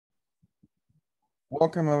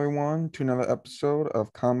Welcome, everyone, to another episode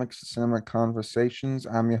of Comics Cinema Conversations.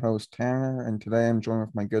 I'm your host, Tanner, and today I'm joined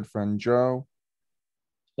with my good friend, Joe.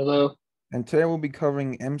 Hello. And today we'll be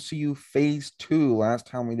covering MCU Phase 2. Last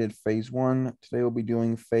time we did Phase 1. Today we'll be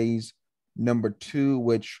doing Phase number 2,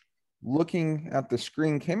 which, looking at the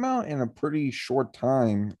screen, came out in a pretty short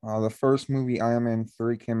time. The first movie, Iron Man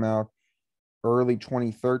 3, came out early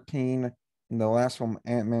 2013. And the last one,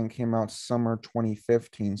 Ant-Man, came out summer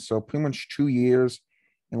 2015. So pretty much 2 years.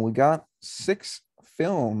 And we got six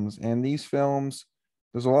films. And these films,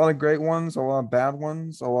 there's a lot of great ones, a lot of bad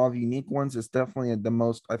ones, a lot of unique ones. It's definitely the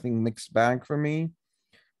most, I think, mixed bag for me.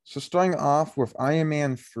 So starting off with Iron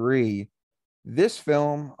Man 3, this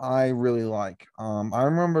film I really like. I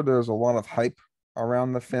remember there's a lot of hype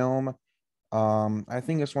around the film. I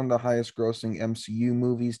think it's one of the highest grossing MCU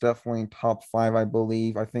movies, definitely in top five, I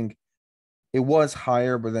believe. I think it was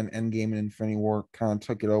higher, but then Endgame and Infinity War kind of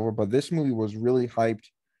took it over. But this movie was really hyped.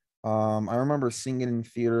 I remember seeing it in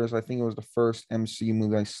theaters. I think it was the first MCU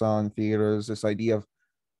movie I saw in theaters. This idea of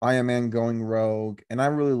Iron Man going rogue, and I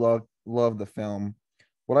really love the film.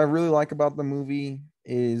 What I really like about the movie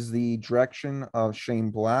is the direction of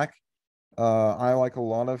Shane Black. I like a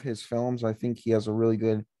lot of his films. I think he has a really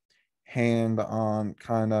good hand on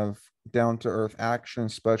kind of down to earth action,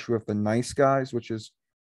 especially with The Nice Guys, which is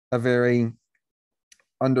a very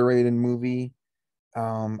underrated movie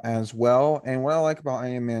as well. And what I like about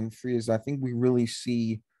Iron Man 3 is I think we really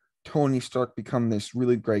see Tony Stark become this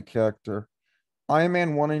really great character. Iron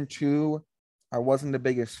Man 1 and 2, I wasn't the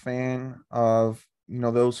biggest fan of,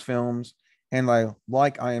 those films. And I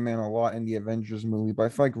like Iron Man a lot in the Avengers movie, but I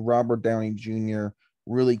feel like Robert Downey Jr.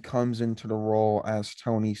 really comes into the role as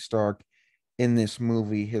Tony Stark in this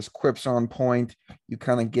movie. His quips on point. You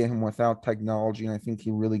kind of get him without technology, and I think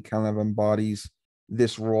he really kind of embodies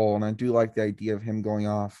this role. And I do like the idea of him going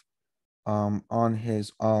off on his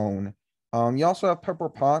own. You also have Pepper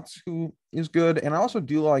Potts, who is good, and I also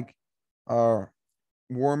do like uh,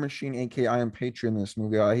 War Machine, aka I Am Patriot, in this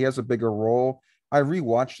movie. He has a bigger role. I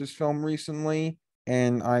rewatched this film recently,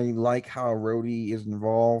 and I like how Rhodey is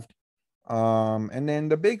involved. And then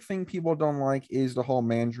the big thing people don't like is the whole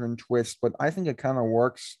Mandarin twist, but I think it kind of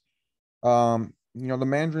works. The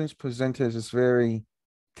Mandarin's presented as this very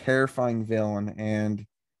terrifying villain, and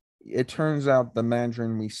it turns out the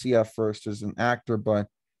Mandarin we see at first is an actor, but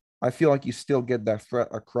I feel like you still get that threat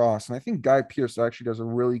across. And I think Guy Pearce actually does a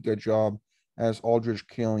really good job as Aldrich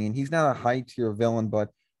Killian. He's not a high tier villain, but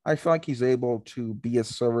I feel like he's able to be a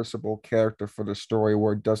serviceable character for the story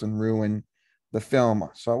where it doesn't ruin the film.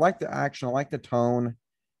 So I like the action, I like the tone.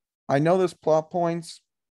 I know there's plot points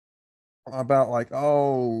about like,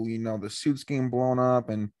 oh, the suits getting blown up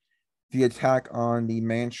and the attack on the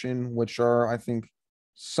mansion, which are, I think,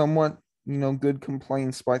 somewhat, good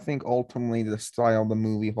complaints, but I think ultimately the style of the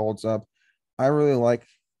movie holds up. I really like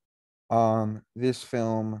this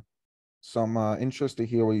film. So I'm interested to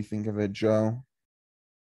hear what you think of it, Joe.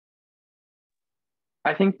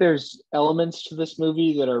 I think there's elements to this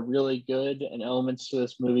movie that are really good and elements to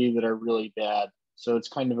this movie that are really bad. So it's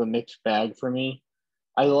kind of a mixed bag for me.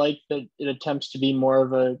 I like that it attempts to be more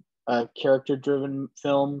of a character driven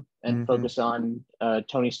film and Mm-hmm. focus on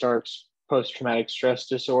Tony Stark's post traumatic stress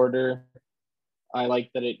disorder. I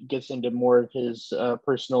like that it gets into more of his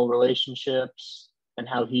personal relationships and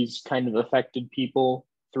how he's kind of affected people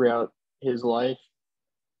throughout his life.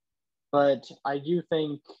 But I do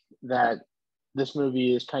think that this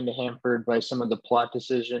movie is kind of hampered by some of the plot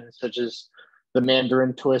decisions, such as the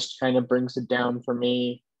Mandarin twist kind of brings it down for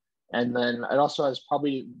me. And then it also has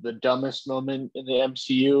probably the dumbest moment in the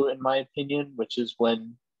MCU, in my opinion, which is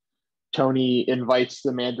when Tony invites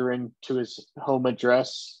the Mandarin to his home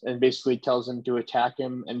address and basically tells him to attack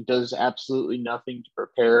him and does absolutely nothing to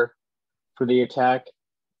prepare for the attack.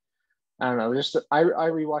 I don't know. I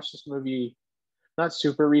rewatched this movie not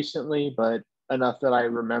super recently, but enough that I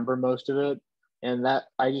remember most of it. And that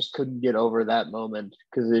I just couldn't get over that moment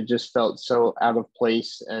because it just felt so out of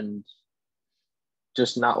place and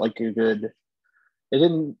just not like a good. It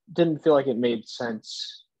didn't feel like it made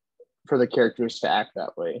sense for the characters to act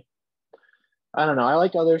that way. I don't know. I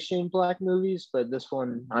like other Shane Black movies, but this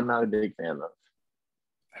one I'm not a big fan of.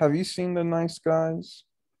 Have you seen The Nice Guys?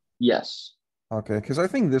 Yes. Okay, because I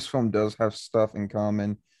think this film does have stuff in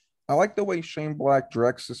common. I like the way Shane Black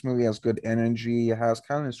directs this movie, has good energy, it has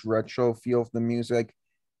kind of this retro feel of the music.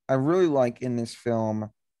 I really like in this film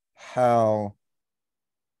how,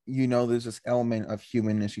 there's this element of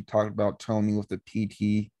humanness. You talked about Tony with the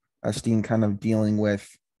PTSD kind of dealing with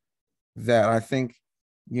that. I think,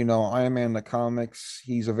 Iron Man in the comics,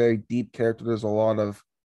 he's a very deep character. There's a lot of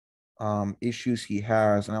issues he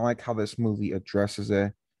has, and I like how this movie addresses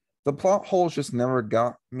it. The plot holes just never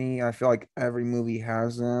got me. I feel like every movie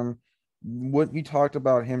has them. What you talked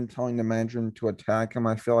about him telling the Mandarin to attack him,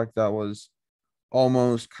 I feel like that was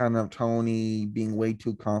almost kind of Tony being way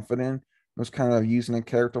too confident. It was kind of using a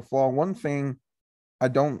character flaw. One thing I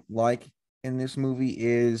don't like in this movie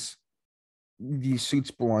is these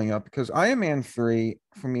suits blowing up because Iron Man 3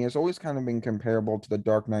 for me has always kind of been comparable to the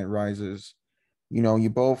Dark Knight Rises. You know,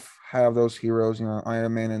 you both have those heroes, you know,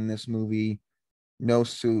 Iron Man in this movie, no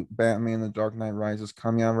suit, Batman, the Dark Knight Rises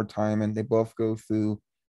coming out of retirement. They both go through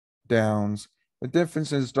downs. The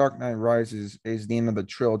difference is Dark Knight Rises is the end of the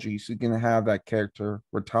trilogy, so you're gonna have that character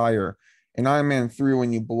retire. In Iron Man 3,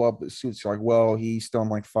 when you blow up the suits, you're like, well, he's still in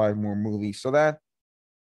like five more movies. So that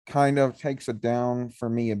kind of takes it down for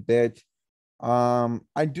me a bit.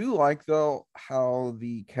 I do like though how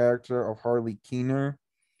the character of Harley Keener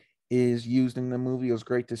is used in the movie. It was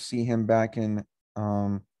great to see him back in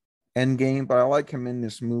Endgame, but I like him in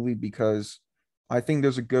this movie because I think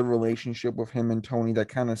there's a good relationship with him and Tony that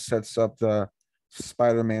kind of sets up the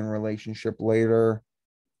Spider-Man relationship later.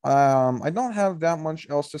 I don't have that much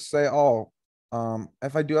else to say. Oh,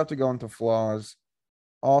 if I do have to go into flaws,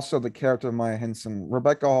 also the character of Maya Henson,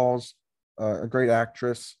 Rebecca Hall's a great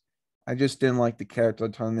actress. I just didn't like the character a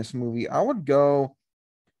ton in this movie. I would go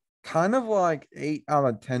kind of like 8 out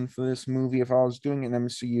of 10 for this movie. If I was doing an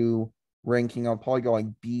MCU ranking, I'll probably go like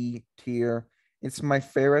B tier. It's my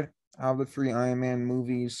favorite out of the three Iron Man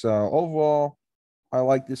movies. So overall, I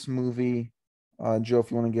like this movie. Joe, if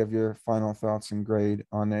you want to give your final thoughts and grade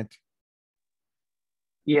on it.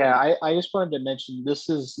 Yeah, I just wanted to mention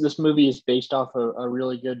this movie is based off a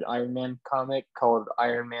really good Iron Man comic called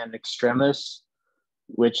Iron Man Extremis,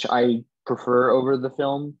 which I prefer over the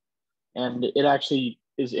film. And it actually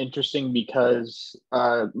is interesting because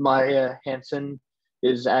Maya Hansen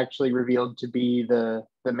is actually revealed to be the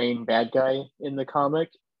main bad guy in the comic.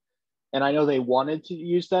 And I know they wanted to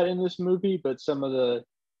use that in this movie, but some of the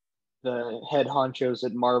head honchos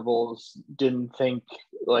at Marvel's didn't think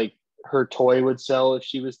like her toy would sell if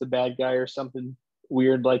she was the bad guy or something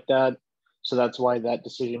weird like that. So that's why that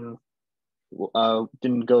decision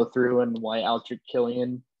didn't go through and why Alfred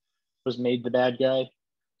Killian was made the bad guy.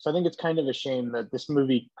 So I think it's kind of a shame that this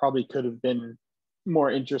movie probably could have been more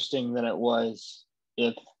interesting than it was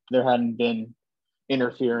if there hadn't been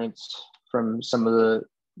interference from some of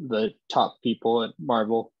the top people at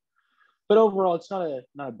Marvel. But overall, it's not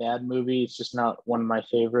a bad movie. It's just not one of my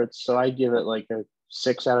favorites. So I give it like a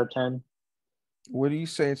 6 out of 10. What do you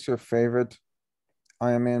say it's your favorite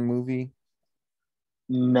Iron Man movie?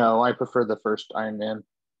 No, I prefer the first Iron Man.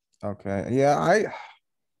 Okay. Yeah,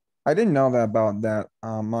 I didn't know that about that.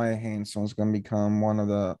 Maya Hansen was going to become one of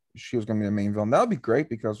the. She was going to be the main villain. That would be great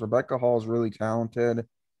because Rebecca Hall is really talented.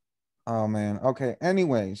 Oh man. Okay.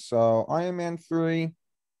 Anyway, so Iron Man 3.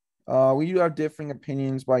 We do have differing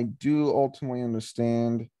opinions, but I do ultimately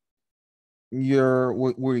understand where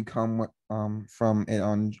you come from it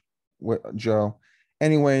on Joe.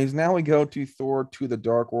 Anyways, now we go to Thor to the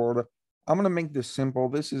Dark World. I'm gonna make this simple.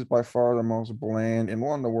 This is by far the most bland and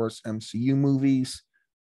one of the worst MCU movies.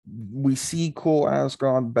 We see cool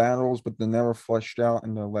Asgard battles, but they're never fleshed out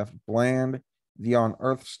and they're left bland. The on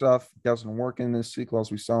Earth stuff doesn't work in this sequel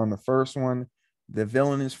as we saw in the first one. The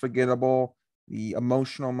villain is forgettable. The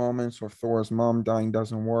emotional moments with Thor's mom dying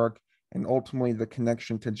doesn't work. And ultimately, the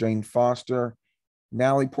connection to Jane Foster.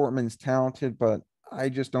 Natalie Portman's talented, but I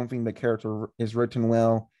just don't think the character is written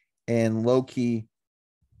well. And Loki,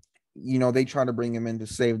 you know, they try to bring him in to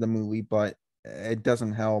save the movie, but it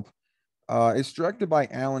doesn't help. It's directed by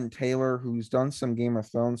Alan Taylor, who's done some Game of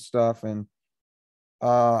Thrones stuff, and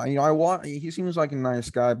you know, I want he seems like a nice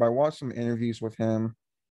guy, but I watched some interviews with him,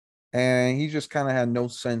 and he just kind of had no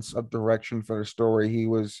sense of direction for the story. He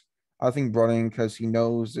was, I think, brought in because he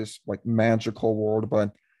knows this like magical world,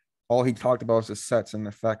 but all he talked about was the sets and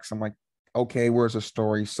effects. I'm like, okay, where's the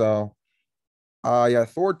story? So, yeah,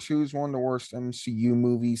 Thor 2 is one of the worst MCU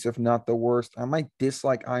movies, if not the worst. I might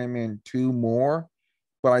dislike Iron Man 2 more,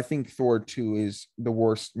 but I think Thor 2 is the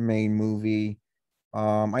worst main movie.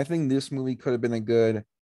 I think this movie could have been a good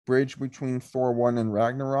bridge between Thor 1 and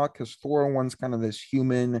Ragnarok because Thor 1's kind of this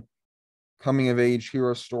human coming of age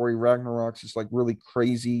hero story. Ragnarok's is like really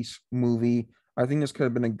crazy movie. I think this could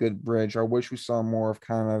have been a good bridge. I wish we saw more of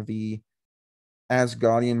kind of the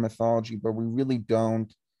Asgardian mythology, but we really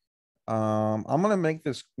don't. I'm gonna make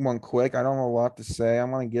this one quick. I don't have a lot to say.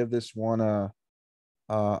 I'm gonna give this one a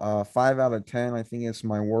 5 out of 10. I think it's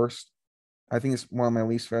my worst. I think it's one of my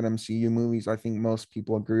least favorite MCU movies. I think most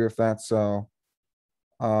people agree with that. So,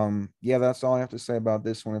 yeah, that's all I have to say about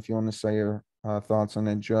this one. If you want to say your thoughts on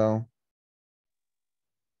it, Joe.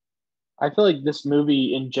 I feel like this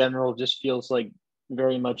movie in general just feels like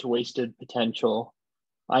very much wasted potential.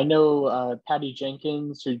 I know Patty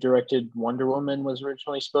Jenkins, who directed Wonder Woman, was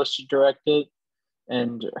originally supposed to direct it,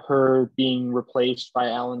 and her being replaced by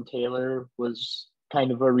Alan Taylor was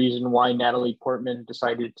kind of a reason why Natalie Portman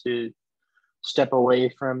decided to step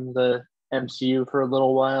away from the MCU for a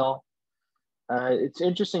little while. It's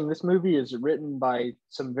interesting. This movie is written by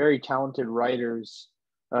some very talented writers.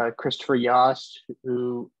 Christopher Yost,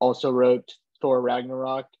 who also wrote Thor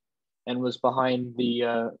Ragnarok and was behind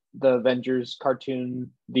the Avengers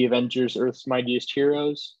cartoon, The Avengers: Earth's Mightiest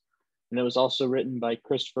Heroes, and it was also written by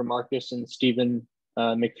Christopher Marcus and Stephen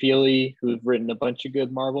McFeely, who have written a bunch of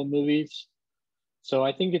good Marvel movies. So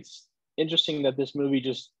I think it's interesting that this movie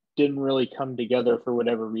just didn't really come together for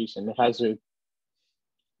whatever reason. It has a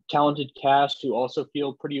talented cast who also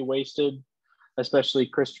feel pretty wasted, especially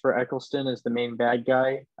Christopher Eccleston as the main bad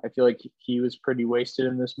guy. I feel like he was pretty wasted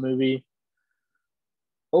in this movie.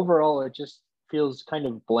 Overall, it just feels kind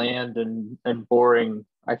of bland and boring.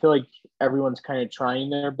 I feel like everyone's kind of trying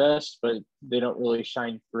their best, but they don't really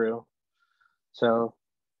shine through. So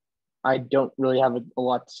I don't really have a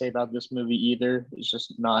lot to say about this movie either. It's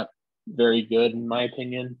just not very good in my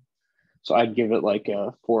opinion. So I'd give it like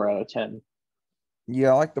a 4 out of 10.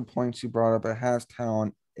 Yeah, I like the points you brought up. It has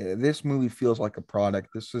talent. This movie feels like a product.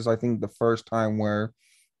 This is, I think, the first time where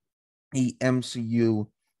the MCU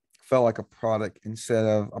felt like a product instead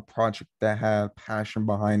of a project that had passion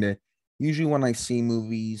behind it. Usually, when I see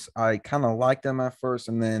movies, I kind of like them at first,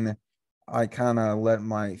 and then I kind of let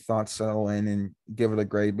my thoughts settle in and give it a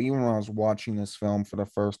grade. But even when I was watching this film for the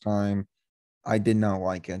first time, I did not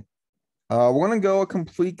like it. We're gonna go a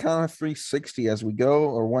complete kind of 360 as we go,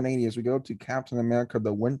 or 180 as we go to Captain America: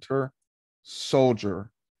 The Winter Soldier.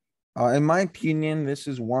 In my opinion, this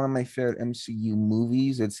is one of my favorite MCU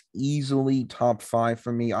movies. It's easily top five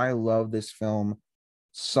for me. I love this film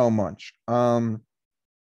so much. I'm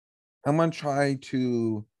gonna try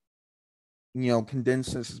to,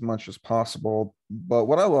 condense this as much as possible. But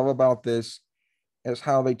what I love about this is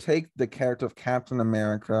how they take the character of Captain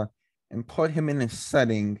America and put him in a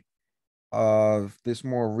setting of this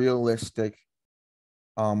more realistic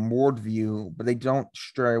worldview, but they don't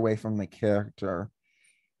stray away from the character.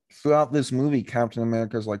 Throughout this movie, Captain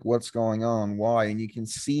America is like, what's going on? Why? And you can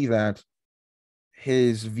see that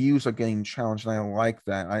his views are getting challenged. And I like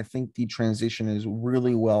that. I think the transition is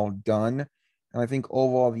really well done. And I think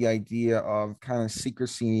overall, the idea of kind of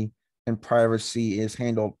secrecy and privacy is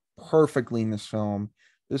handled perfectly in this film.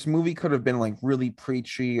 This movie could have been like really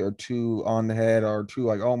preachy or too on the head or too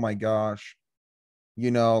like, oh my gosh,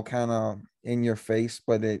 kind of in your face,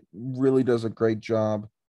 but it really does a great job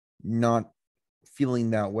not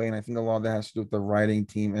feeling that way. And I think a lot of that has to do with the writing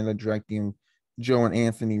team and the directing, Joe and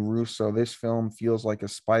Anthony Russo. This film feels like a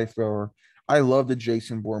spy thriller. I love the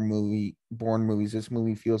Jason Bourne movies. This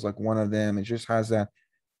movie feels like one of them. It just has that,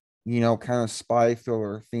 kind of spy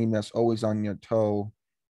thriller theme that's always on your toe.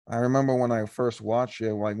 I remember when I first watched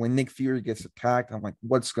it, like when Nick Fury gets attacked, I'm like,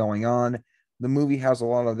 what's going on? The movie has a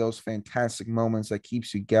lot of those fantastic moments that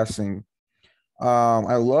keeps you guessing.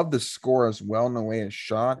 I love the score as well and the way it's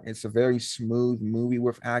shot. It's a very smooth movie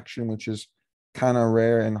with action, which is kind of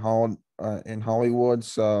rare in Hollywood.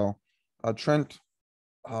 So, Trent,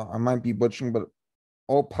 I might be butchering, but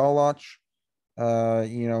Opalach,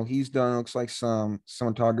 he's done looks like some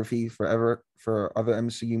cinematography for other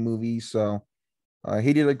MCU movies. So,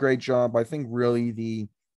 he did a great job. I think really the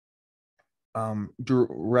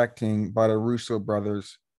directing by the Russo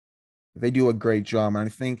brothers, they do a great job. And I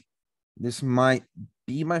think this might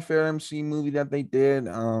be my favorite MC movie that they did.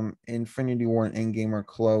 Infinity War and Endgame are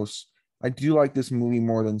close. I do like this movie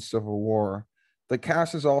more than Civil War. The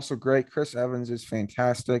cast is also great. Chris Evans is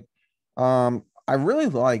fantastic. I really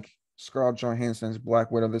like Scarlett Johansson's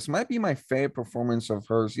Black Widow. This might be my favorite performance of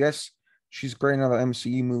hers. Yes, she's great in other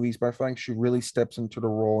MCU movies, but I feel like she really steps into the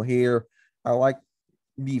role here. I like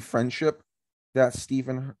the friendship that Steve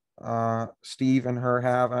and her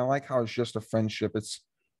have. And I like how it's just a friendship. It's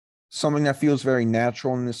something that feels very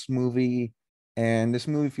natural in this movie. And this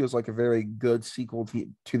movie feels like a very good sequel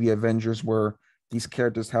to the Avengers, where these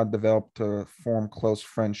characters have developed to form close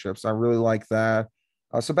friendships. I really like that.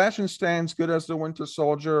 Sebastian Stan's good as the Winter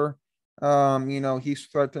Soldier. He's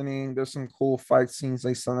threatening. There's some cool fight scenes.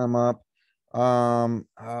 They set him up.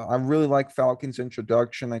 I really like Falcon's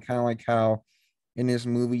introduction. I kind of like how in this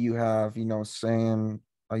movie you have, Sam,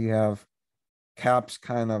 you have Cap's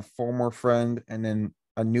kind of former friend and then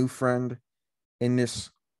a new friend in this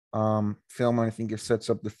film. And I think it sets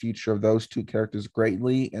up the future of those two characters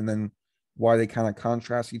greatly, and then why they kind of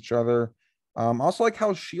contrast each other. Also like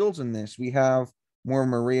how Shields in this. We have more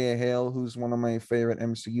Maria Hale, who's one of my favorite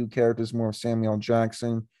MCU characters, more Samuel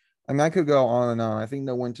Jackson. I mean, I could go on and on. I think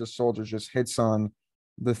the Winter Soldier just hits on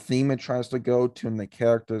the theme it tries to go to and the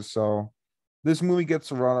characters. So this movie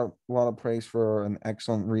gets a lot of praise for an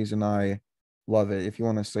excellent reason. I love it. If you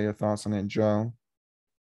want to say your thoughts on it, Joe.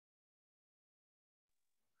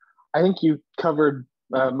 I think you covered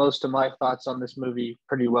most of my thoughts on this movie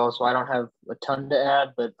pretty well, so I don't have a ton to add,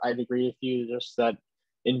 but I'd agree with you just that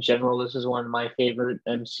in general, this is one of my favorite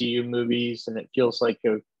MCU movies, and it feels like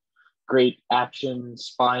a great action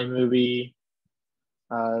spy movie.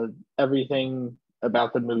 Uh, Everything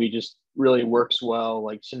about the movie just really works well,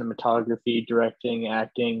 like cinematography, directing,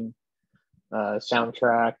 acting,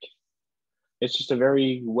 soundtrack. It's just a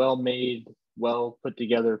very well made, well put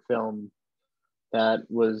together film that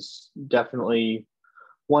was definitely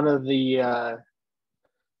one of the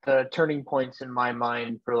turning points in my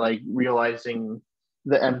mind for like realizing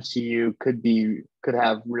the MCU could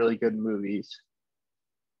have really good movies.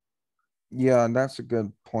 Yeah, that's a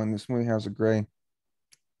good point. This movie has a great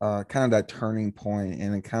kind of that turning point,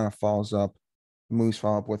 and it kind of follows up, moves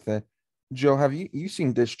follow up with it. Joe, have you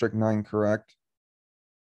seen District 9, correct?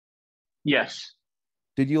 Yes,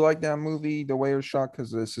 Did you like that movie, the way it was shot?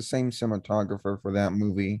 Because it's the same cinematographer for that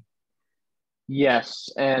movie. yes,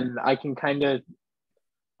 and I can kind of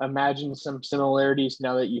imagine some similarities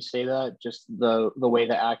now that you say that. Just the way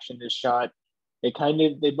the action is shot, they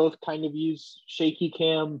both kind of use shaky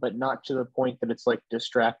cam, but not to the point that it's like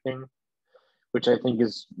distracting, which I think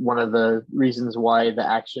is one of the reasons why the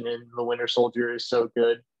action in The Winter Soldier is so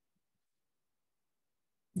good.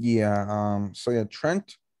 Yeah. So yeah,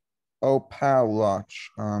 Trent Opalach,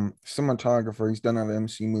 cinematographer. He's done other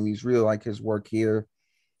MC movies. Really like his work here.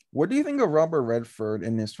 What do you think of Robert Redford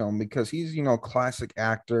in this film? Because he's, classic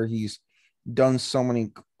actor. He's done so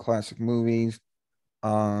many classic movies.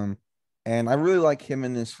 Um, and I really like him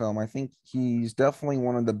in this film. I think he's definitely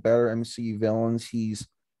one of the better MCU villains. He's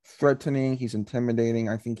threatening, he's intimidating.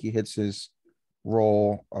 I think he hits his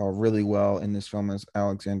role really well in this film as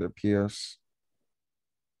Alexander Pierce.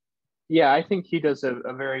 Yeah, I think he does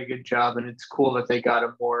a very good job, and it's cool that they got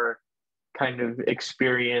a more kind of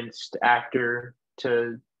experienced actor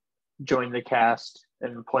to join the cast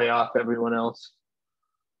and play off everyone else.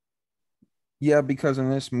 Yeah, because in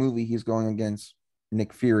this movie he's going against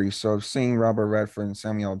Nick Fury. So seeing Robert Redford and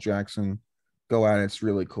Samuel Jackson go at it's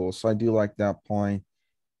really cool. So I do like that point.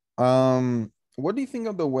 What do you think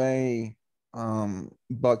of the way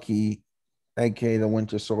Bucky, aka the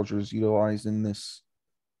Winter Soldier, is utilized in this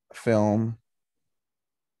film?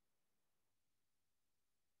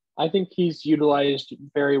 I think he's utilized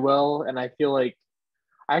very well, and I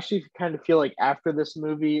actually kind of feel like after this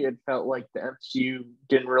movie, it felt like the MCU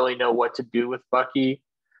didn't really know what to do with Bucky.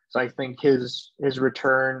 So I think his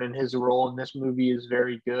return and his role in this movie is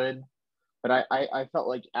very good. But I felt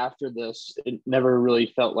like after this, it never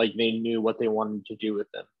really felt like they knew what they wanted to do with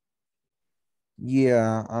him.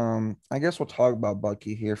 Yeah, I guess we'll talk about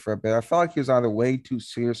Bucky here for a bit. I felt like he was either way too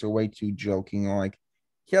serious or way too joking. Like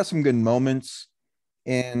he has some good moments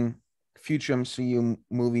in future MCU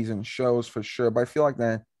movies and shows for sure, but I feel like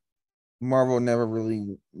that Marvel never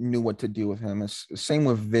really knew what to do with him. It's same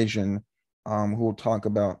with Vision, who we'll talk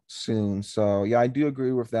about soon. So yeah, I do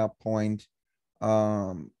agree with that point.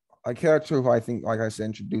 Um, a character who I think, like I said,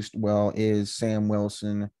 introduced well is Sam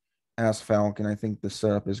Wilson as Falcon. I think the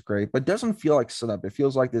setup is great, but doesn't feel like setup. It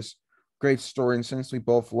feels like this great story. And since we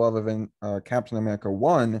both love event Captain America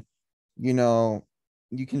 1, you know,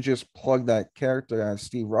 you can just plug that character as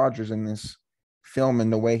Steve Rogers in this film,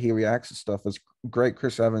 and the way he reacts to stuff is great.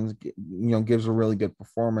 Chris Evans, gives a really good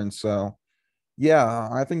performance. So yeah,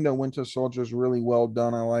 I think the Winter Soldier is really well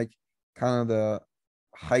done. I like kind of the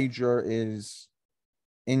Hydra is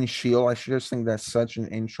in Shield. I just think that's such an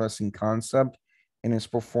interesting concept, and it's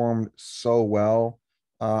performed so well.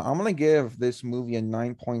 I'm gonna give this movie a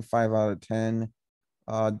 9.5 out of 10.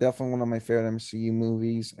 Definitely one of my favorite MCU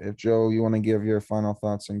movies. If Joe, you want to give your final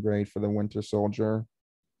thoughts and grade for the Winter Soldier.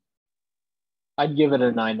 I'd give it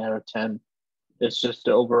a 9 out of 10. It's just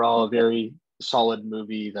overall a very solid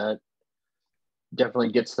movie that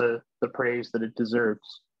definitely gets the praise that it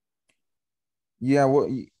deserves. Yeah,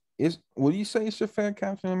 would you say it's your favorite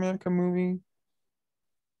Captain America movie?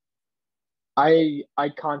 I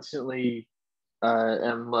constantly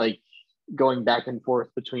am like going back and forth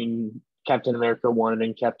between Captain America 1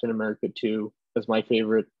 and Captain America 2 as my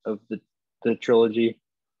favorite of the trilogy.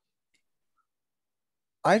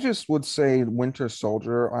 I just would say Winter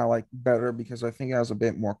Soldier I like better because I think it has a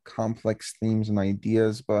bit more complex themes and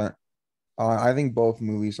ideas, but I think both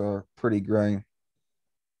movies are pretty great.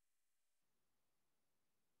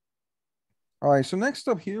 All right, so next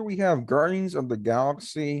up here we have Guardians of the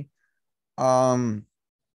Galaxy. Um,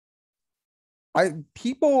 I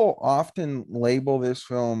people often label this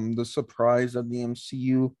film the surprise of the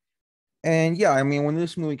MCU. And yeah, I mean, when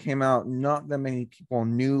this movie came out, not that many people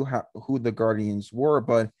knew who the Guardians were,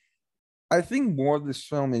 but I think more of this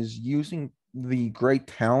film is using the great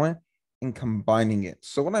talent and combining it.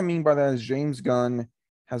 So what I mean by that is James Gunn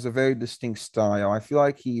has a very distinct style. I feel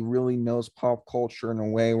like he really knows pop culture in a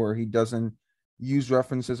way where he doesn't use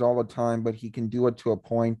references all the time, but he can do it to a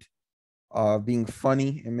point, being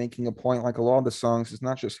funny and making a point. Like a lot of the songs, it's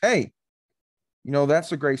not just, hey,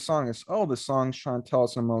 that's a great song. It's, oh, the song's trying to tell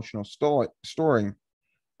us an emotional story.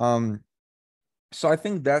 Um, so I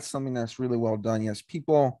think that's something that's really well done. Yes,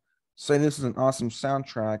 people say this is an awesome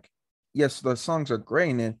soundtrack. Yes, the songs are great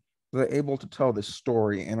in it, but they're able to tell this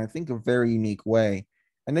story in I think a very unique way.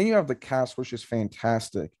 And then you have the cast, which is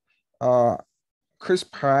fantastic. Uh, Chris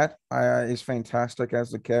Pratt is fantastic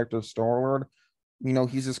as the character of Star-Lord.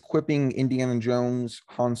 He's this quipping Indiana Jones,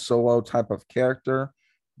 Han Solo type of character,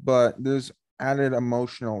 but there's added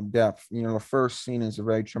emotional depth. The first scene is a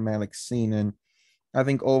very traumatic scene, and I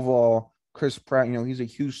think overall, Chris Pratt, he's a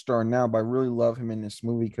huge star now, but I really love him in this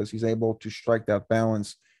movie because he's able to strike that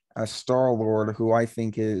balance as Star Lord, who I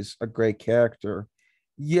think is a great character.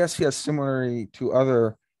 Yes, he has similarity to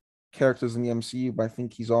other characters in the MCU, but I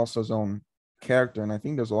think he's also his own character, and I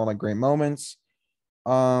think there's a lot of great moments.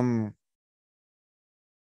 Um,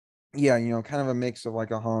 yeah, kind of a mix of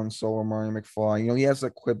like a Han Solo, Marty McFly. He has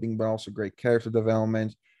that quipping, but also great character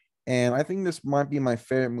development. And I think this might be my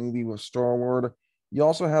favorite movie with Star Wars. You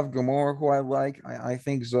also have Gamora, who I like. I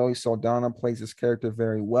think Zoe Saldana plays this character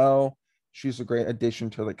very well. She's a great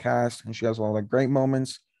addition to the cast, and she has a lot of great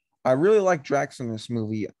moments. I really like Drax in this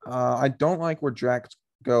movie. I don't like where Drax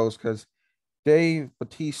goes because Dave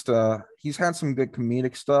Batista, he's had some good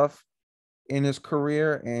comedic stuff in his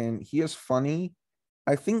career, and he is funny.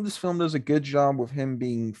 I think this film does a good job with him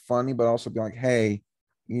being funny, but also being like, hey,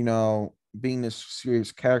 being this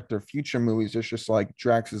serious character. Future movies, it's just like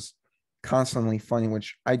Drax is constantly funny,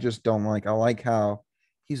 which I just don't like. I like how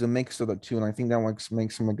he's a mix of the two, and I think that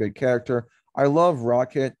makes him a good character. I love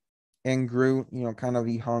Rocket and Groot, kind of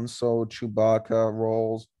the Han Solo, Chewbacca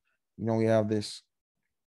roles. We have this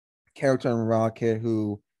character in Rocket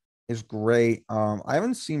who is great. I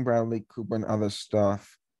haven't seen Bradley Cooper and other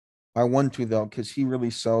stuff. I want to though, because he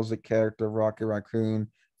really sells the character of Rocket Raccoon.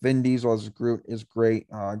 Vin Diesel as Groot is great.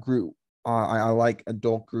 Groot, I like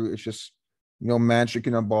adult Groot. It's just magic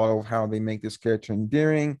in a bottle of how they make this character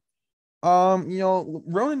endearing.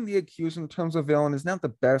 Ronan the Accused in terms of villain is not the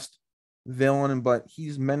best villain, but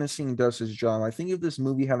he's menacing, does his job. I think if this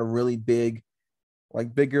movie had a really big,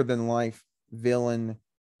 like bigger than life villain,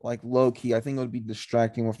 like Loki, I think it would be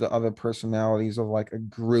distracting with the other personalities of like a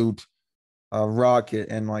Groot, a Rocket,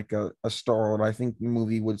 and like a Star-Lord. I think the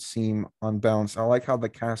movie would seem unbalanced. I like how the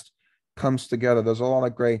cast comes together. There's a lot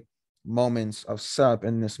of great moments of setup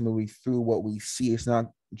in this movie through what we see. It's not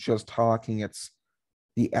just talking, it's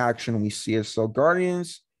the action we see. It. So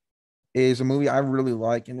Guardians is a movie I really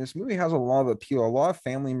like, and this movie has a lot of appeal. A lot of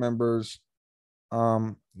family members,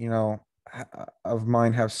 of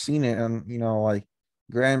mine have seen it, and like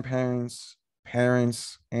grandparents,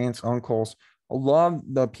 parents, aunts, uncles. A lot of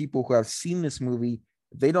the people who have seen this movie,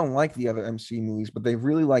 they don't like the other MCU movies, but they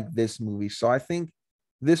really like this movie. So I think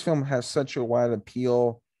this film has such a wide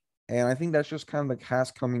appeal, and I think that's just kind of the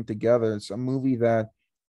cast coming together. It's a movie that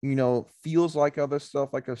feels like other stuff,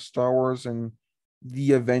 like a Star Wars and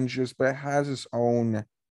the Avengers, but it has its own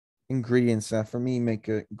ingredients that for me make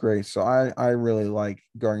it great. So I really like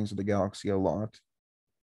Guardians of the Galaxy a lot.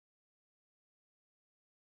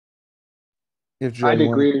 If Joe, I'd you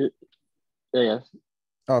want, agree. Yeah.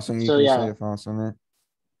 awesome, you So can say yeah. your thoughts on it.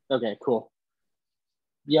 Okay. Cool.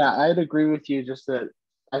 Yeah, I'd agree with you. Just that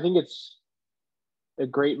I think it's a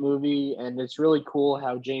great movie, and it's really cool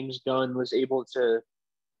how James Gunn was able to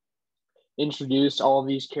introduce all of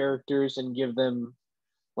these characters and give them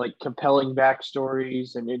like compelling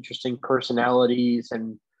backstories and interesting personalities,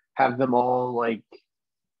 and have them all like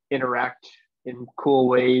interact in cool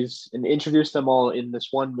ways and introduce them all in this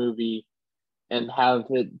one movie and have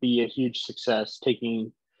it be a huge success, taking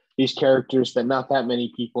these characters that not that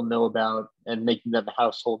many people know about and making them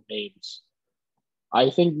household names.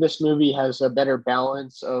 I think this movie has a better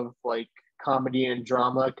balance of like comedy and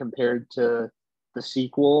drama compared to the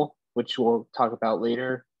sequel, which we'll talk about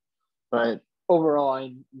later. But overall,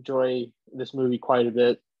 I enjoy this movie quite a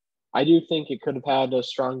bit. I do think it could have had a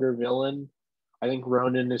stronger villain. I think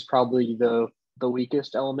Ronan is probably the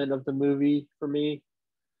weakest element of the movie for me,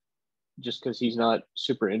 just because he's not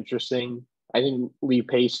super interesting. I think Lee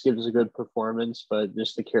Pace gives a good performance, but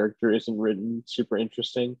just the character isn't written super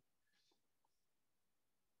interesting.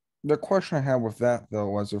 The question I had with that though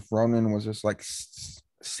was if Ronan was just like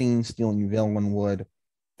scene stealing villain, would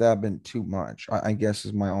that have been too much? I guess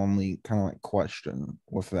is my only kind of like question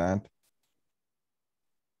with that.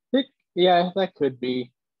 Yeah, that could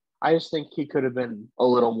be. I just think he could have been a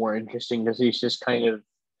little more interesting because he's just kind of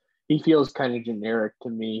he feels kind of generic to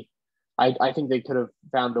me. I think they could have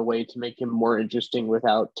found a way to make him more interesting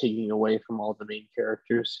without taking away from all the main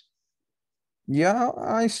characters. Yeah,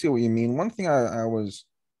 I see what you mean. One thing I was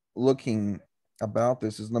looking about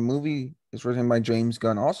this is the movie is written by James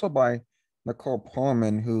Gunn, also by Nicole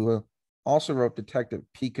Pullman, who also wrote Detective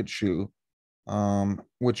Pikachu,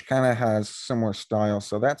 which kind of has similar style.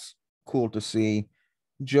 So that's cool to see.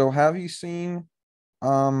 Joe, have you seen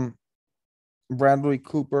um Bradley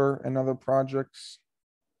Cooper and other projects?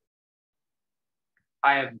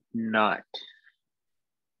 I have not.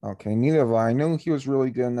 Okay, neither have I. I know he was really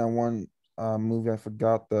good in that one movie. I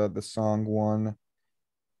forgot the song one.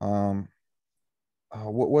 Um,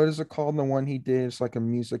 what is it called? The one he did, it's like a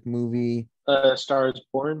music movie. Star is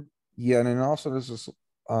Born. Yeah, and then also there's this.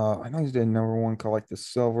 I know he's did another one called like the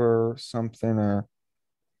Silver something, or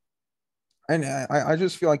and I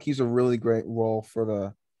just feel like he's a really great role for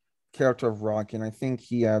the character of Rocky, and I think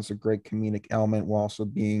he adds a great comedic element while also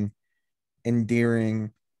being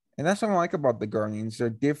endearing. And that's what I like about the Guardians. They're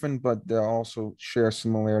different, but they also share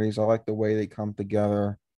similarities. I like the way they come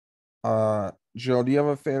together. Joe, do you have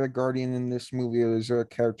a favorite Guardian in this movie, or is there a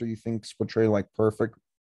character you think's portrayed like perfect?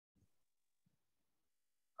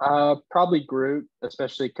 Probably Groot,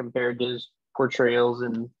 especially compared to his portrayals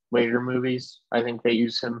in later movies. I think they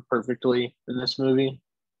use him perfectly in this movie.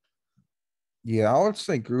 Yeah, I would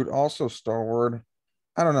say Groot, also Star Wars.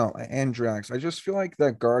 I don't know, and Drax. I just feel like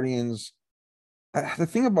that Guardians. The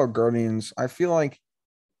thing about Guardians, I feel like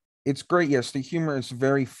it's great. Yes, the humor is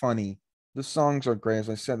very funny. The songs are great. As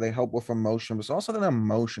I said, they help with emotion, but it's also that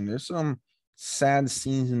emotion. There's some sad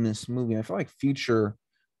scenes in this movie. I feel like future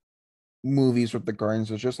movies with the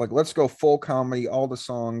Guardians is just like, let's go full comedy, all the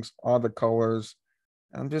songs, all the colors.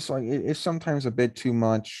 I'm just like, it's sometimes a bit too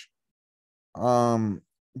much. Um,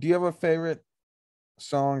 do you have a favorite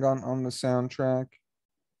song on the soundtrack?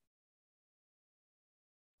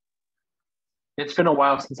 It's been a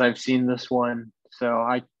while since I've seen this one, so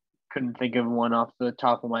I couldn't think of one off the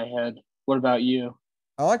top of my head. What about you?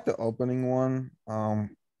 I like the opening one. I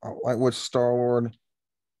like with Star Lord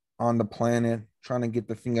on the planet trying to get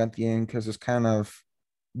the thing at the end because it's kind of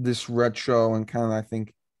this retro and kind of I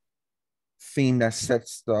think theme that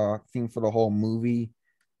sets the theme for the whole movie.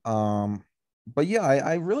 Um, but yeah,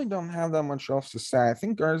 I really don't have that much else to say. I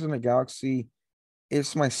think Guardians of the Galaxy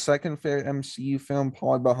is my second favorite MCU film,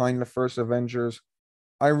 probably behind the first Avengers.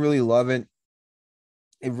 I really love it.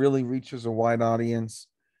 It really reaches a wide audience.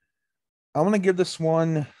 I'm gonna give this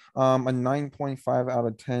one a 9.5 out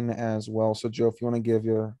of 10 as well. So Joe, if you want to give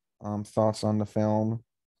your thoughts on the film.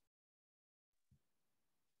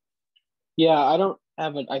 Yeah, I don't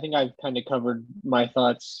have it. I think I've kind of covered my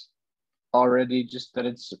thoughts already, just that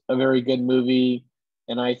it's a very good movie,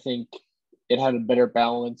 and I think it had a better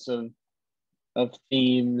balance of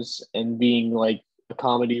themes and being like a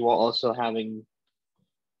comedy while also having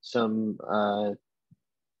some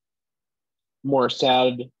more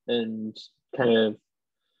sad and kind of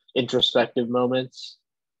introspective moments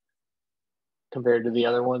compared to the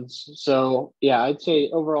other ones. So yeah, I'd say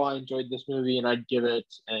overall I enjoyed this movie and I'd give it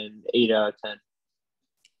an 8 out of 10.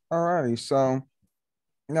 Alrighty, so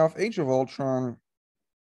now if Age of Ultron,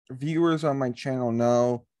 viewers on my channel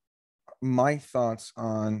know my thoughts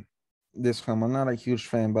on this film. I'm not a huge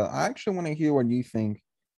fan, but I actually want to hear what you think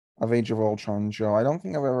of Age of Ultron, Joe. I don't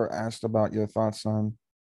think I've ever asked about your thoughts on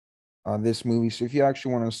this movie. So if you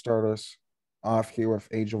actually want to start us off here with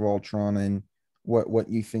Age of Ultron and what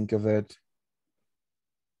you think of it.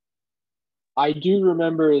 I do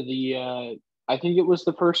remember the I think it was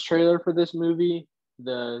the first trailer for this movie,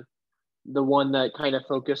 the the one that kind of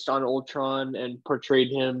focused on Ultron and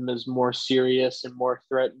portrayed him as more serious and more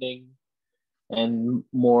threatening and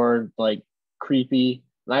more like creepy.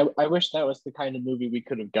 And I wish that was the kind of movie we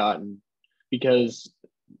could have gotten because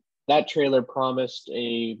that trailer promised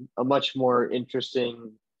a much more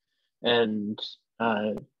interesting and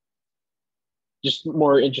uh, just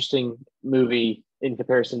more interesting movie in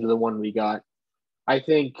comparison to the one we got. I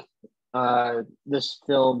think this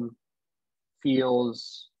film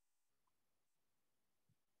feels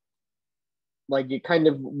like it kind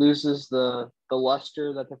of loses the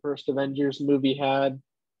luster that the first Avengers movie had.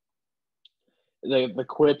 The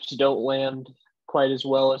quips don't land quite as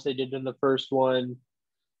well as they did in the first one.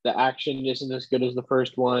 The action isn't as good as the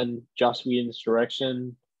first one. Joss Whedon's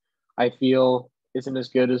direction, I feel, isn't as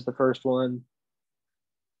good as the first one.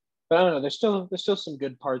 But I don't know. There's still some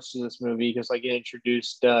good parts to this movie because like it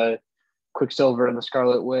introduced Quicksilver and the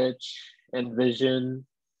Scarlet Witch and Vision.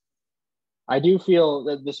 I do feel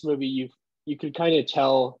that this movie you could kind of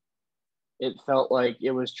tell it felt like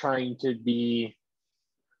it was trying to be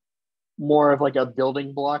more of like a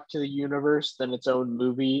building block to the universe than its own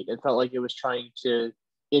movie. It felt like it was trying to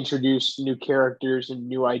introduce new characters and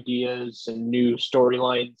new ideas and new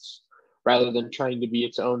storylines rather than trying to be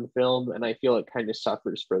its own film. And I feel it kind of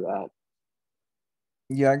suffers for that.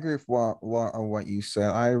 Yeah, I agree with what you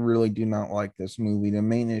said. I really do not like this movie. The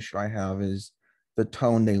main issue I have is the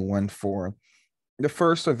tone they went for. The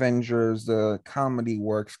first Avengers, the comedy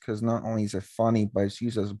works because not only is it funny, but it's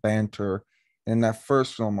used as banter. In that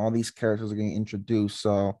first film, all these characters are getting introduced.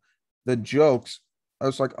 So the jokes, I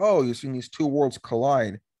was like, oh, you're seeing these two worlds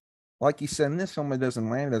collide. Like you said, in this film, it doesn't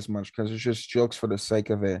land as much because it's just jokes for the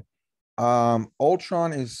sake of it.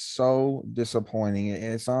 Ultron is so disappointing.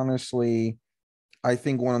 It's honestly, I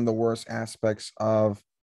think, one of the worst aspects of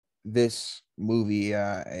this movie.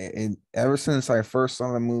 Ever since I first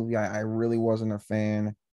saw the movie, I really wasn't a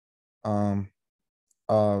fan um,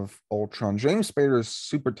 of Ultron. James Spader is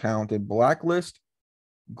super talented. Blacklist,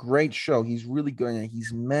 great show. He's really good in it.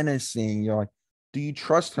 He's menacing. You're like, do you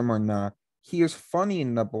trust him or not? He is funny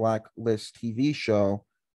in the Blacklist TV show,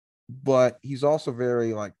 but he's also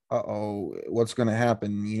very like, oh, what's going to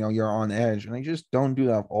happen? You're on edge. And they just don't do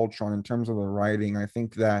that with Ultron in terms of the writing. I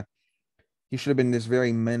think that he should have been this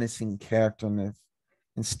very menacing character, and if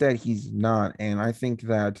instead he's not. And I think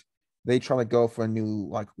that they try to go for a new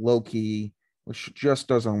like Loki, which just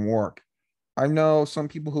doesn't work. I know some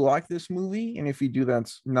people who like this movie, and if you do,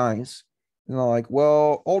 that's nice. And they're like,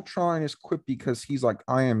 well, Ultron is quippy because he's like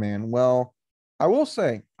Iron Man. Well, I will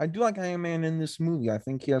say I do like Iron Man in this movie. I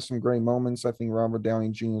think he has some great moments. I think Robert Downey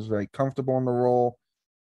Jr. is very comfortable in the role,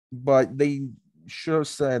 but they should have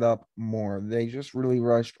set up more. They just really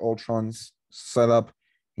rushed Ultron's setup.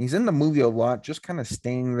 He's in the movie a lot, just kind of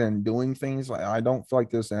staying there and doing things. I don't feel like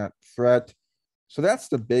there's that threat. So that's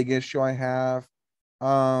the big issue I have.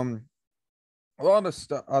 Um, a lot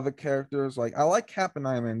of other characters, like I like Cap and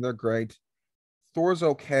Iron Man, they're great. Thor's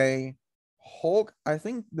okay. Hulk, I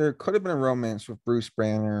think there could have been a romance with Bruce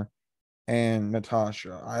Banner and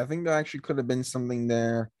Natasha. I think there actually could have been something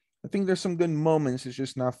there. I think there's some good moments. It's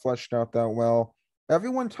just not fleshed out that well.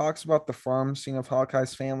 Everyone talks about the farm scene of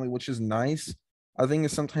Hawkeye's family, which is nice. I think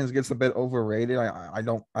it sometimes gets a bit overrated. I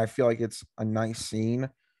don't I feel like it's a nice scene,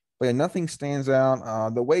 but yeah, nothing stands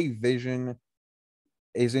out. The way Vision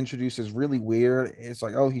is introduced is really weird. It's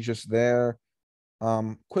like, oh, he's just there.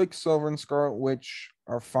 Quicksilver and Scarlet Witch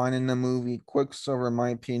are fine in the movie. Quicksilver, in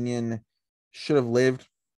my opinion, should have lived,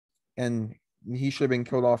 and he should have been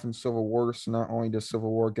killed off in Civil War. So not only does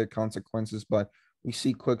Civil War get consequences, but we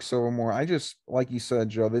see Quicksilver more. I just, like you said,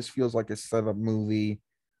 Joe, this feels like a setup movie.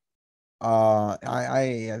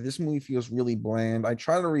 This movie feels really bland. I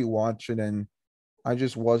try to rewatch it and I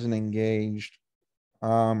just wasn't engaged.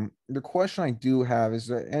 The question I do have is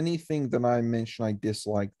there anything that I mentioned I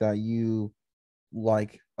dislike that you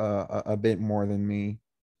like a bit more than me?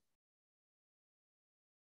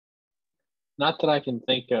 Not that I can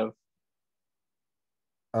think of.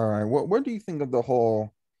 All right. What do you think of the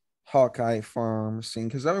whole Hawkeye farm scene?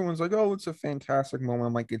 Because everyone's like, oh, it's a fantastic moment.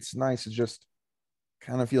 I'm like, it's nice. It just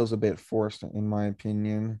kind of feels a bit forced, in my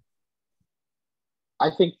opinion. I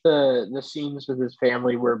think the scenes with his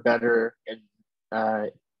family were better uh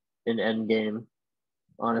in Endgame,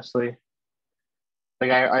 honestly.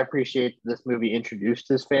 Like I appreciate this movie introduced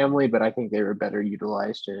his family, but I think they were better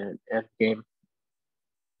utilized in Endgame.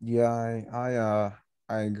 Yeah,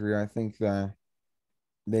 I agree. I think that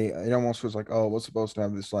they it almost was like, oh, we're supposed to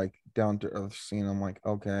have this like down to earth scene. I'm like,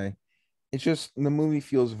 okay. It's just the movie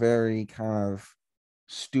feels very kind of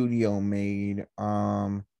studio made.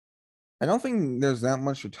 I don't think there's that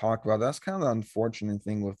much to talk about. That's kind of the unfortunate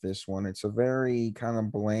thing with this one. It's a very kind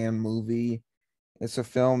of bland movie. It's a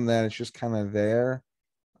film that it's just kind of there.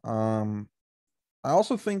 Um, I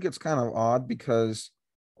also think it's kind of odd because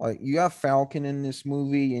like you have Falcon in this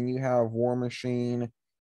movie and you have War Machine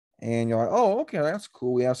and you're like, oh, okay, that's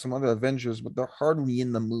cool. We have some other Avengers, but they're hardly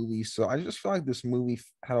in the movie. So I just feel like this movie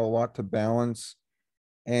had a lot to balance.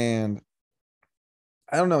 And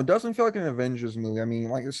I don't know, it doesn't feel like an Avengers movie. I mean,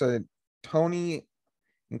 like I said, Tony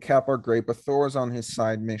and Cap are great, but Thor's on his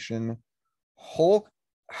side mission. Hulk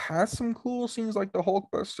has some cool scenes, like the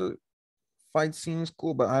Hulkbuster fight scene is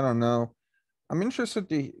cool, but I don't know. I'm interested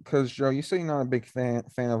to because Joe, you say you're not a big fan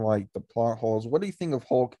of like the plot holes. What do you think of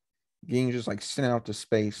Hulk getting just like sent out to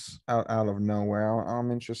space out of nowhere.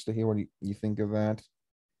 I'm interested to hear what you think of that.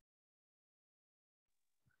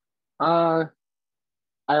 Uh,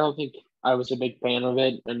 I don't think I was a big fan of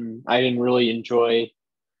it, and I didn't really enjoy.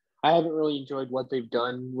 I haven't really enjoyed what they've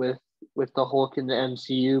done with the Hulk in the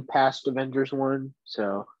MCU past Avengers one.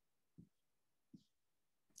 So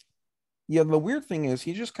Yeah, the weird thing is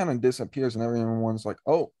he just kind of disappears and everyone's like,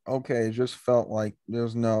 oh, okay. It just felt like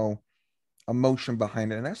there's no emotion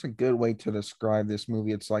behind it. And that's a good way to describe this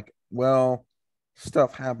movie. It's like, well,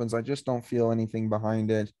 stuff happens. I just don't feel anything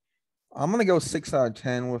behind it. I'm gonna go 6 out of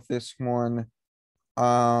 10 with this one.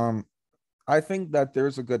 Um, I think that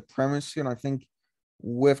there's a good premise here, and I think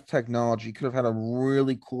with technology, you could have had a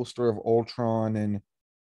really cool story of Ultron and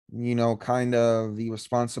kind of the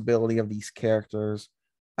responsibility of these characters.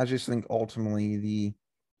 I just think ultimately the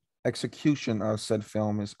execution of said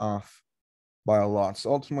film is off by a lot.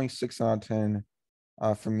 So ultimately, 6 out of 10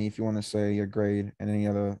 for me. If you want to say your grade and any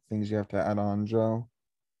other things you have to add on, Joe.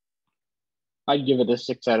 I'd give it a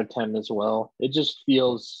 6 out of 10 as well. It just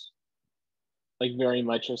feels like very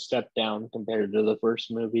much a step down compared to the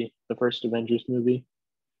first movie, the first Avengers movie.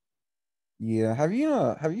 Yeah, have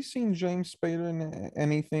you seen James Spader in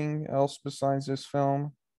anything else besides this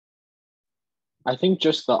film? I think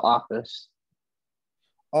just The Office.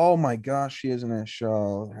 Oh my gosh, she is in a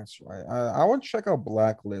show. That's right. I would check out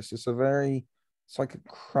Blacklist. It's like a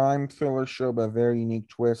crime thriller show, but a very unique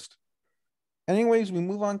twist. Anyways, we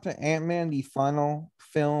move on to Ant-Man, the final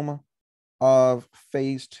film of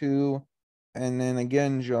phase two. And then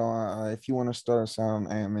again, Joe, if you want to start us out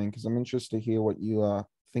on Ant-Man, because I'm interested to hear what you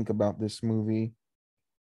think about this movie.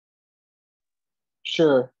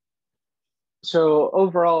 Sure. So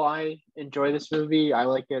overall, I enjoy this movie. I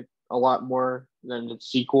like it a lot more than its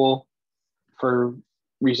sequel for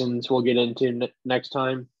reasons we'll get into next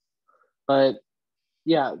time. But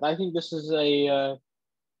yeah, I think this is a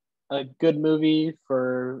good movie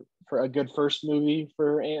for a good first movie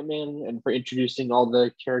for Ant Man and for introducing all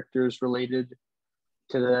the characters related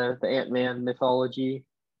to the Ant Man mythology.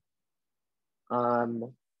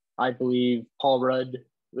 Um, I believe Paul Rudd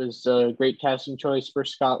was a great casting choice for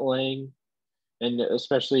Scott Lang, and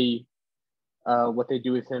especially what they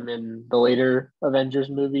do with him in the later Avengers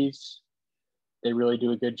movies. They really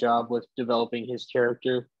do a good job with developing his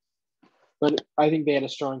character. But I think they had a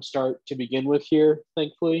strong start to begin with here,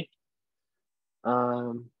 thankfully.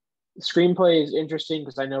 Um, the screenplay is interesting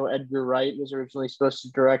because I know Edgar Wright was originally supposed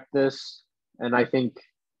to direct this, and I think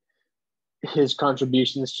his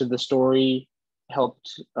contributions to the story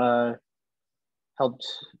helped helped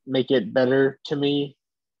make it better to me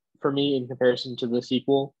for me in comparison to the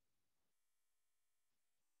sequel.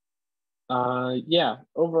 Yeah,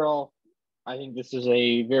 overall, I think this is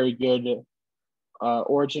a very good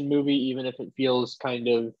origin movie, even if it feels kind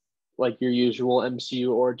of like your usual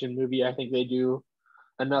MCU origin movie. I think they do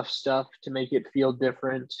enough stuff to make it feel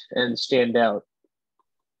different and stand out.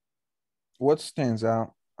 What stands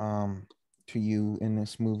out to you in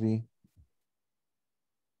this movie?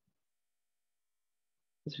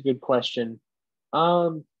 That's a good question.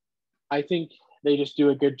 Um, I think they just do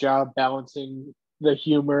a good job balancing the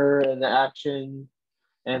humor and the action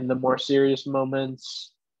and the more serious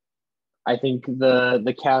moments. I think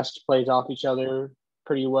the cast plays off each other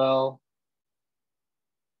pretty well.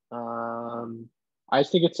 Um, I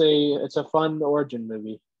think it's a fun origin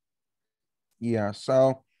movie. Yeah,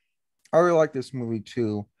 so I really like this movie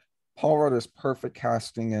too. Paul Rudd is perfect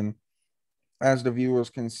casting, and as the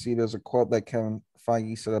viewers can see, there's a quote that Kevin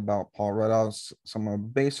Feige said about Paul Rudd. I was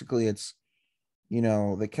someone basically it's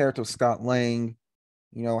the character of Scott Lang,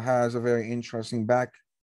 has a very interesting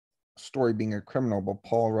backstory being a criminal, but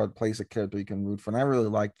Paul Rudd plays a character you can root for. And I really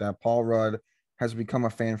like that. Paul Rudd has become a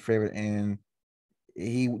fan favorite and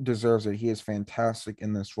he deserves it. He is fantastic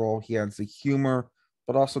in this role. He has the humor,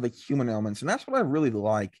 but also the human elements. And that's what I really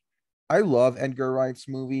like. I love Edgar Wright's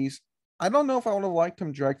movies. I don't know if I would have liked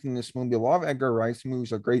him directing this movie. A lot of Edgar Wright's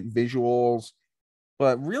movies are great visuals,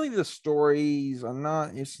 but really the stories are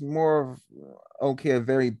not, it's more of, okay, a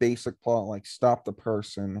very basic plot like stop the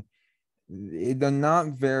person. They're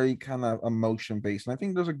not very kind of emotion based. And I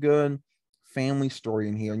think there's a good family story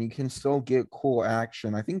in here, and you can still get cool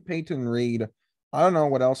action. I think Peyton Reed, I don't know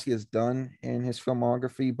what else he has done in his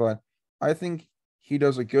filmography, but I think he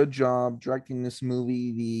does a good job directing this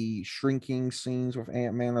movie. The shrinking scenes with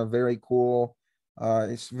Ant-Man are very cool.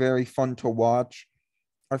 It's very fun to watch.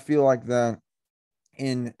 I feel like that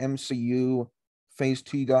in MCU phase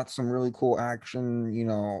two, you got some really cool action,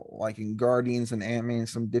 like in Guardians and Ant-Man,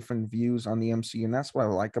 some different views on the MCU, and that's what I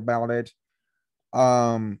like about it.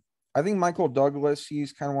 Um, I think Michael Douglas,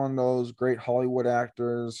 he's kind of one of those great Hollywood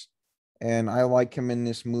actors. and I like him in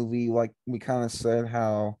this movie. Like we kind of said,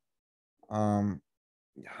 um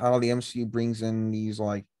how the MCU brings in these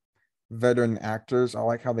like veteran actors. I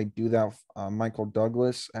like how they do that. Michael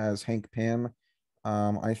Douglas as Hank Pym.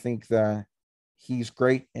 I think that he's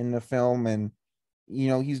great in the film, and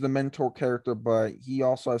he's the mentor character, but he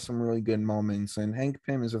also has some really good moments. And Hank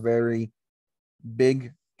Pym is a very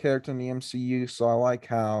big character in the MCU, so I like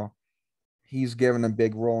how he's given a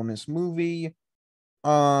big role in this movie.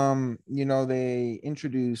 They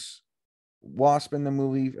introduce Wasp in the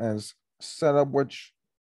movie as setup, which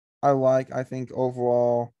I like. I think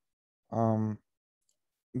overall, um,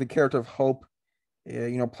 the character of Hope,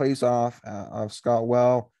 plays off of Scott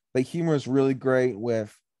well. The humor is really great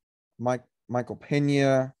with Michael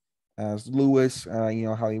Pena as Lewis. How he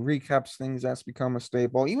recaps things that's become a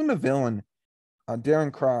staple. Even the villain,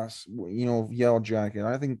 Darren Cross, Yellow Jacket.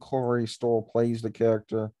 I think Corey Stoll plays the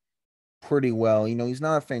character pretty well. He's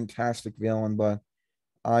not a fantastic villain, but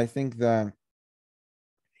I think that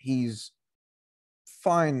he's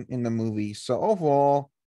fine in the movie. So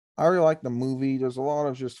overall, I really like the movie. There's a lot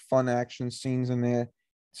of just fun action scenes in there.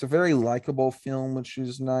 It's a very likable film, which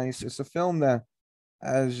is nice. It's a film that,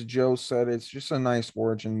 as Joe said, it's just a nice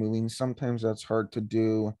origin movie. And sometimes that's hard to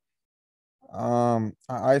do.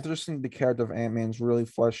 I just think the character of Ant-Man's really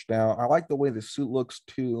fleshed out. I like the way the suit looks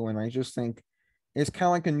too, and I just think it's kind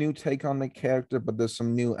of like a new take on the character, but there's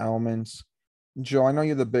some new elements. Joe, I know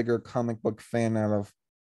you're the bigger comic book fan out of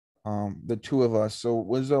the two of us. So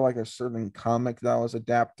was there like a certain comic that was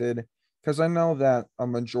adapted? Because I know that a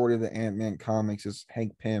majority of the Ant-Man comics is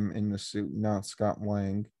Hank Pym in the suit, not Scott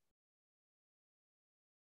Lang.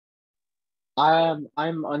 I'm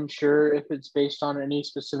unsure if it's based on any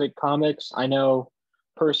specific comics. I know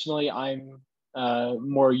personally I'm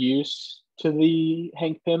more used to the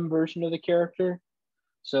Hank Pym version of the character,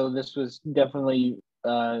 so this was definitely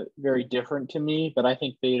very different to me. But I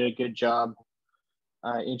think they did a good job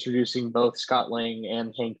introducing both Scott Lang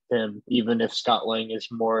and Hank Pym, even if Scott Lang is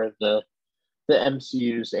more of the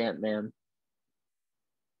MCU's Ant Man.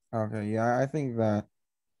 Okay, yeah, I think that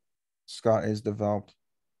Scott is developed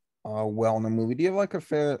well in the movie. Do you have like a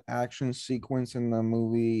favorite action sequence in the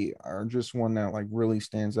movie, or just one that like really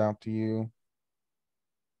stands out to you?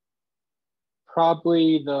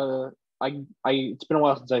 Probably the I it's been a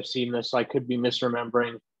while since I've seen this, so I could be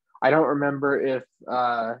misremembering. I don't remember if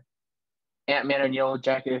Ant Man and Yellow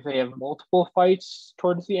Jacket if they have multiple fights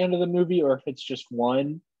towards the end of the movie or if it's just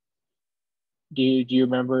one. Do you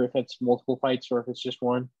remember if it's multiple fights or if it's just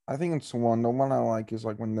one? I think it's one. The one I like is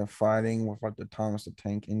like when they're fighting with like the Thomas the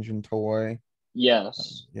Tank Engine toy.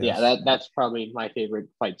 Yes. Yeah, Yes. that's probably my favorite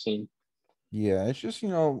fight scene. Yeah, it's just,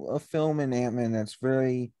 a film in Ant-Man that's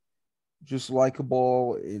very just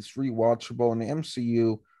likable. It's rewatchable in the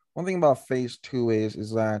MCU. One thing about Phase Two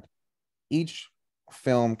is that each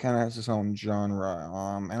film kind of has its own genre.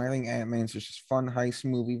 And I think Ant-Man's just a fun heist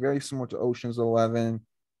movie, very similar to Ocean's 11.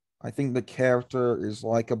 I think the character is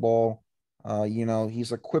likable.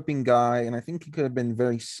 He's a quipping guy, and I think he could have been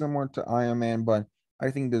very similar to Iron Man, but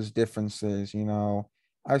I think there's differences.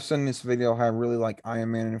 I've seen this video how I really like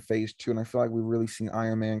Iron Man in Phase Two, and I feel like we've really seen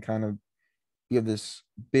Iron Man kind of be this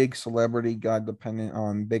big celebrity guy dependent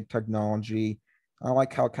on big technology. I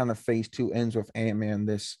like how kind of Phase Two ends with Ant Man,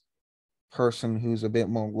 this person who's a bit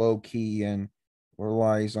more low key and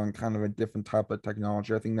relies on kind of a different type of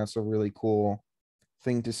technology. I think that's a really cool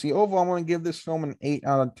thing to see. Overall, I'm going to give this film an 8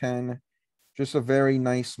 out of 10. Just a very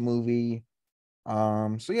nice movie.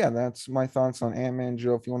 So yeah, that's my thoughts on Ant-Man.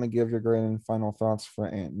 Joe, if you want to give your grade and final thoughts for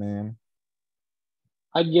Ant-Man.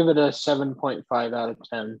 I'd give it a 7.5 out of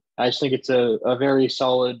 10. I just think it's a very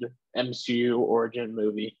solid MCU origin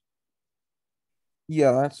movie.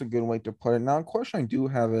 Yeah, that's a good way to put it. Now, a question I do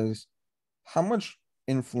have is how much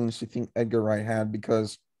influence do you think Edgar Wright had?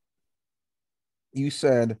 Because you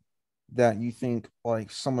said that you think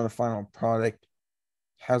like some of the final product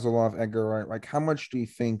has a lot of Edgar Wright. Like, how much do you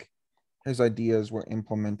think his ideas were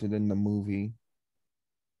implemented in the movie?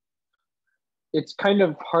 It's kind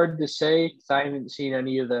of hard to say because I haven't seen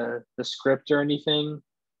any of the script or anything,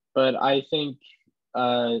 but I think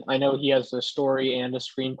I know he has a story and a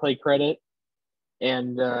screenplay credit,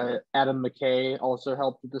 and Adam McKay also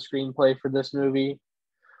helped with the screenplay for this movie.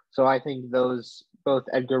 So I think those both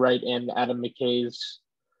Edgar Wright and Adam McKay's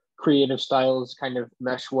creative styles kind of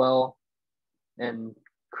mesh well and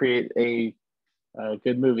create a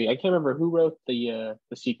good movie. I can't remember who wrote the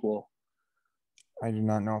sequel. I do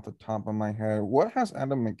not know off the top of my head. What has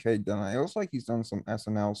Adam McKay done? It looks like he's done some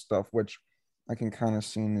SNL stuff, which I can kind of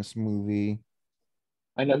see in this movie.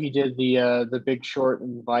 I know he did the Big Short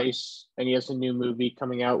and Vice, and he has a new movie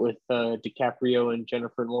coming out with DiCaprio and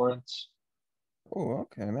Jennifer Lawrence. Oh,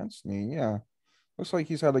 okay, that's neat. Yeah, looks like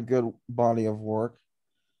he's had a good body of work.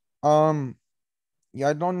 Um, yeah,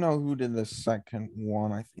 I don't know who did the second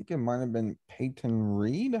one. I think it might have been Peyton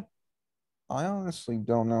Reed. I honestly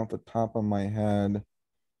don't know at the top of my head.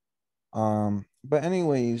 But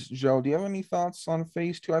anyways, Joe, do you have any thoughts on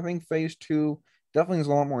phase two? I think phase two definitely is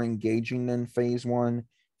a lot more engaging than phase one.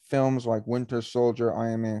 Films like Winter Soldier,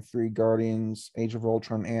 Iron Man 3, Guardians, Age of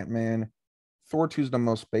Ultron, Ant-Man. Thor 2 is the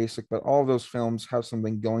most basic, but all of those films have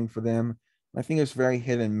something going for them. I think it's very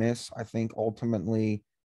hit and miss. I think ultimately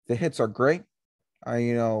the hits are great. I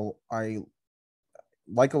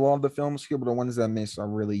like a lot of the films here, but the ones that miss are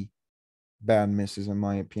really bad misses in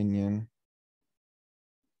my opinion.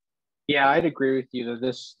 Yeah, I'd agree with you that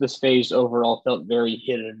this phase overall felt very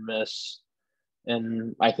hit and miss,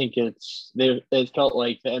 and I think it felt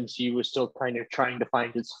like the MCU was still kind of trying to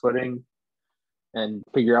find its footing and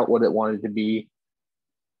figure out what it wanted to be.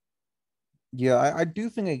 Yeah, I do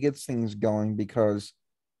think it gets things going because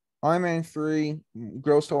Iron Man 3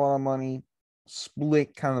 grossed a lot of money,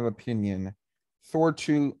 split kind of opinion. Thor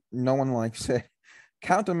 2, no one likes it.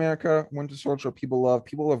 Captain America, Winter Soldier, people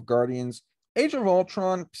love Guardians. Age of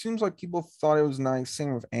Ultron seems like people thought it was nice.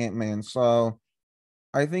 Same with Ant-Man. So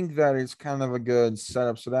I think that is kind of a good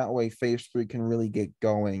setup. So that way phase three can really get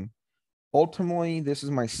going. Ultimately, this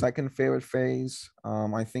is my second favorite phase.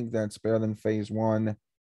 I think that's better than phase one.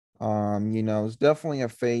 It's definitely a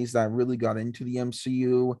phase that really got into the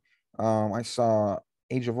MCU. I saw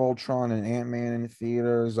Age of Ultron and Ant-Man in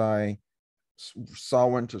theaters. Saw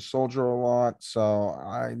Winter Soldier a lot. So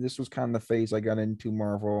I this was kind of the phase I got into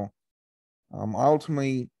Marvel. I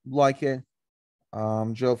ultimately like it.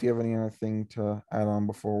 Joe, if you have any other thing to add on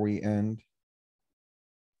before we end.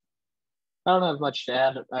 I don't have much to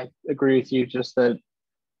add. I agree with you, just that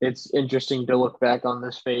it's interesting to look back on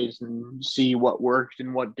this phase and see what worked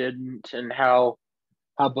and what didn't, and how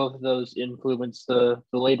both of those influenced the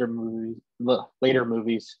later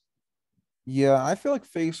movies. Yeah, I feel like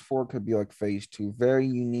phase four could be like phase two. Very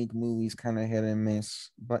unique movies, kind of hit and miss.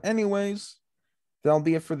 But anyways, that'll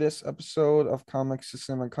be it for this episode of Comics to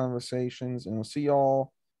Cinema Conversations, and we'll see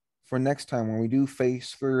y'all for next time when we do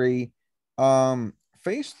phase three.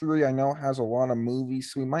 Phase three I know has a lot of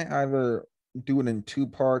movies, so we might either do it in two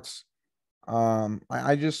parts.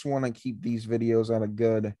 I just want to keep these videos at a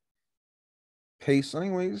good pace.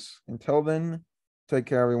 Anyways, until then, take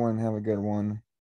care everyone, have a good one.